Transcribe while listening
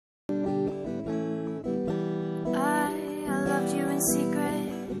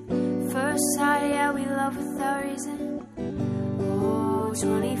secret. First sight, yeah, we love without reason. Oh,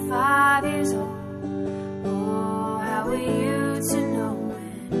 25 years old. Oh, how were you to know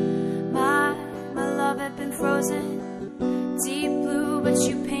when my love had been frozen? Deep blue, but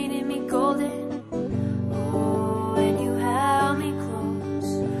you painted me golden. Oh, and you held me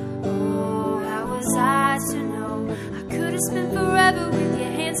close. Oh, how was I to know? I could have spent forever with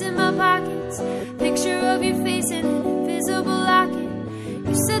your hands in my pockets. Picture of your face in an invisible locket.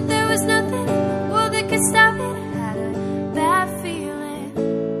 You said there was nothing in the world that could stop it. I had a bad feeling.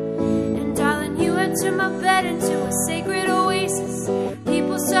 And darling, you entered my bed into a sacred oasis.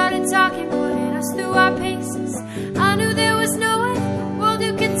 People started talking, putting us through our paces. I knew there was no one in the world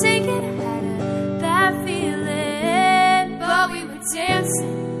who could take it. I had a bad feeling. But we were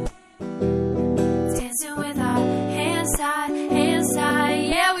dancing, dancing with our hands tied,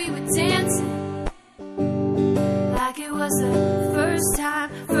 yeah, we were dancing like it was the first time,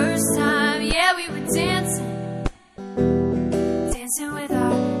 yeah, we were dancing, dancing with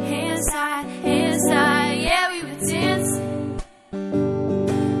our hands tied, yeah, we were dancing.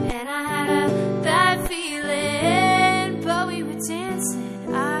 And I had a bad feeling, but we were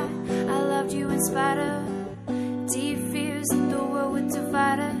dancing. I loved you in spite of deep fears that the world would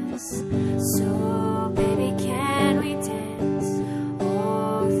divide us. So baby, can we dance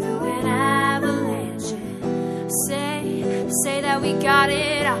all through an avalanche? Say that we got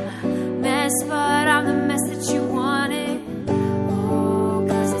it. I'm a mess, but I'm the mess that you wanted. Oh,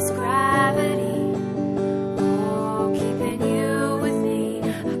 'cause it's gravity. Oh, keeping you with me.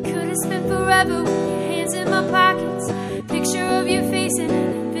 I could have spent forever with your hands in my pockets. Picture of your face in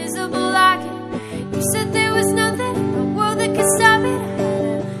an invisible locket. You said there was nothing in the world that could stop it. I had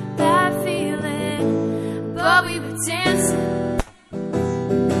a bad feeling, but we were dancing,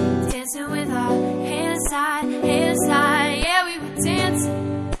 dancing with our hands tied, yeah, we were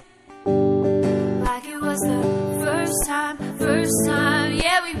dancing like it was the first time,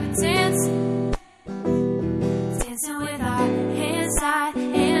 yeah, we were dancing, dancing with our hands tied,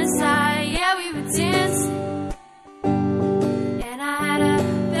 yeah, we were dancing. And I had a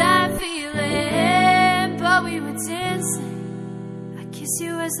bad feeling, but we were dancing. I kissed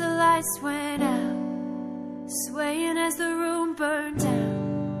you as the lights went out, swaying as the room burned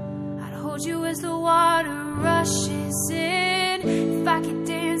down. I'd hold you as the water rushes in. If I could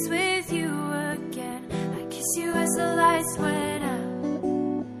dance with you again, I'd kiss you as the lights went out,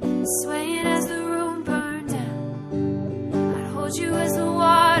 swaying as the room burned down. I'd hold you as the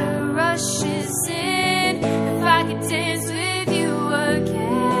water rushes in. If I could dance with you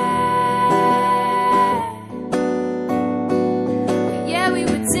again. But yeah, we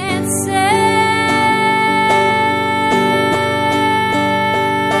were dancing.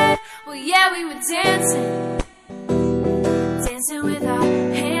 Well, yeah, we were dancing, dancing with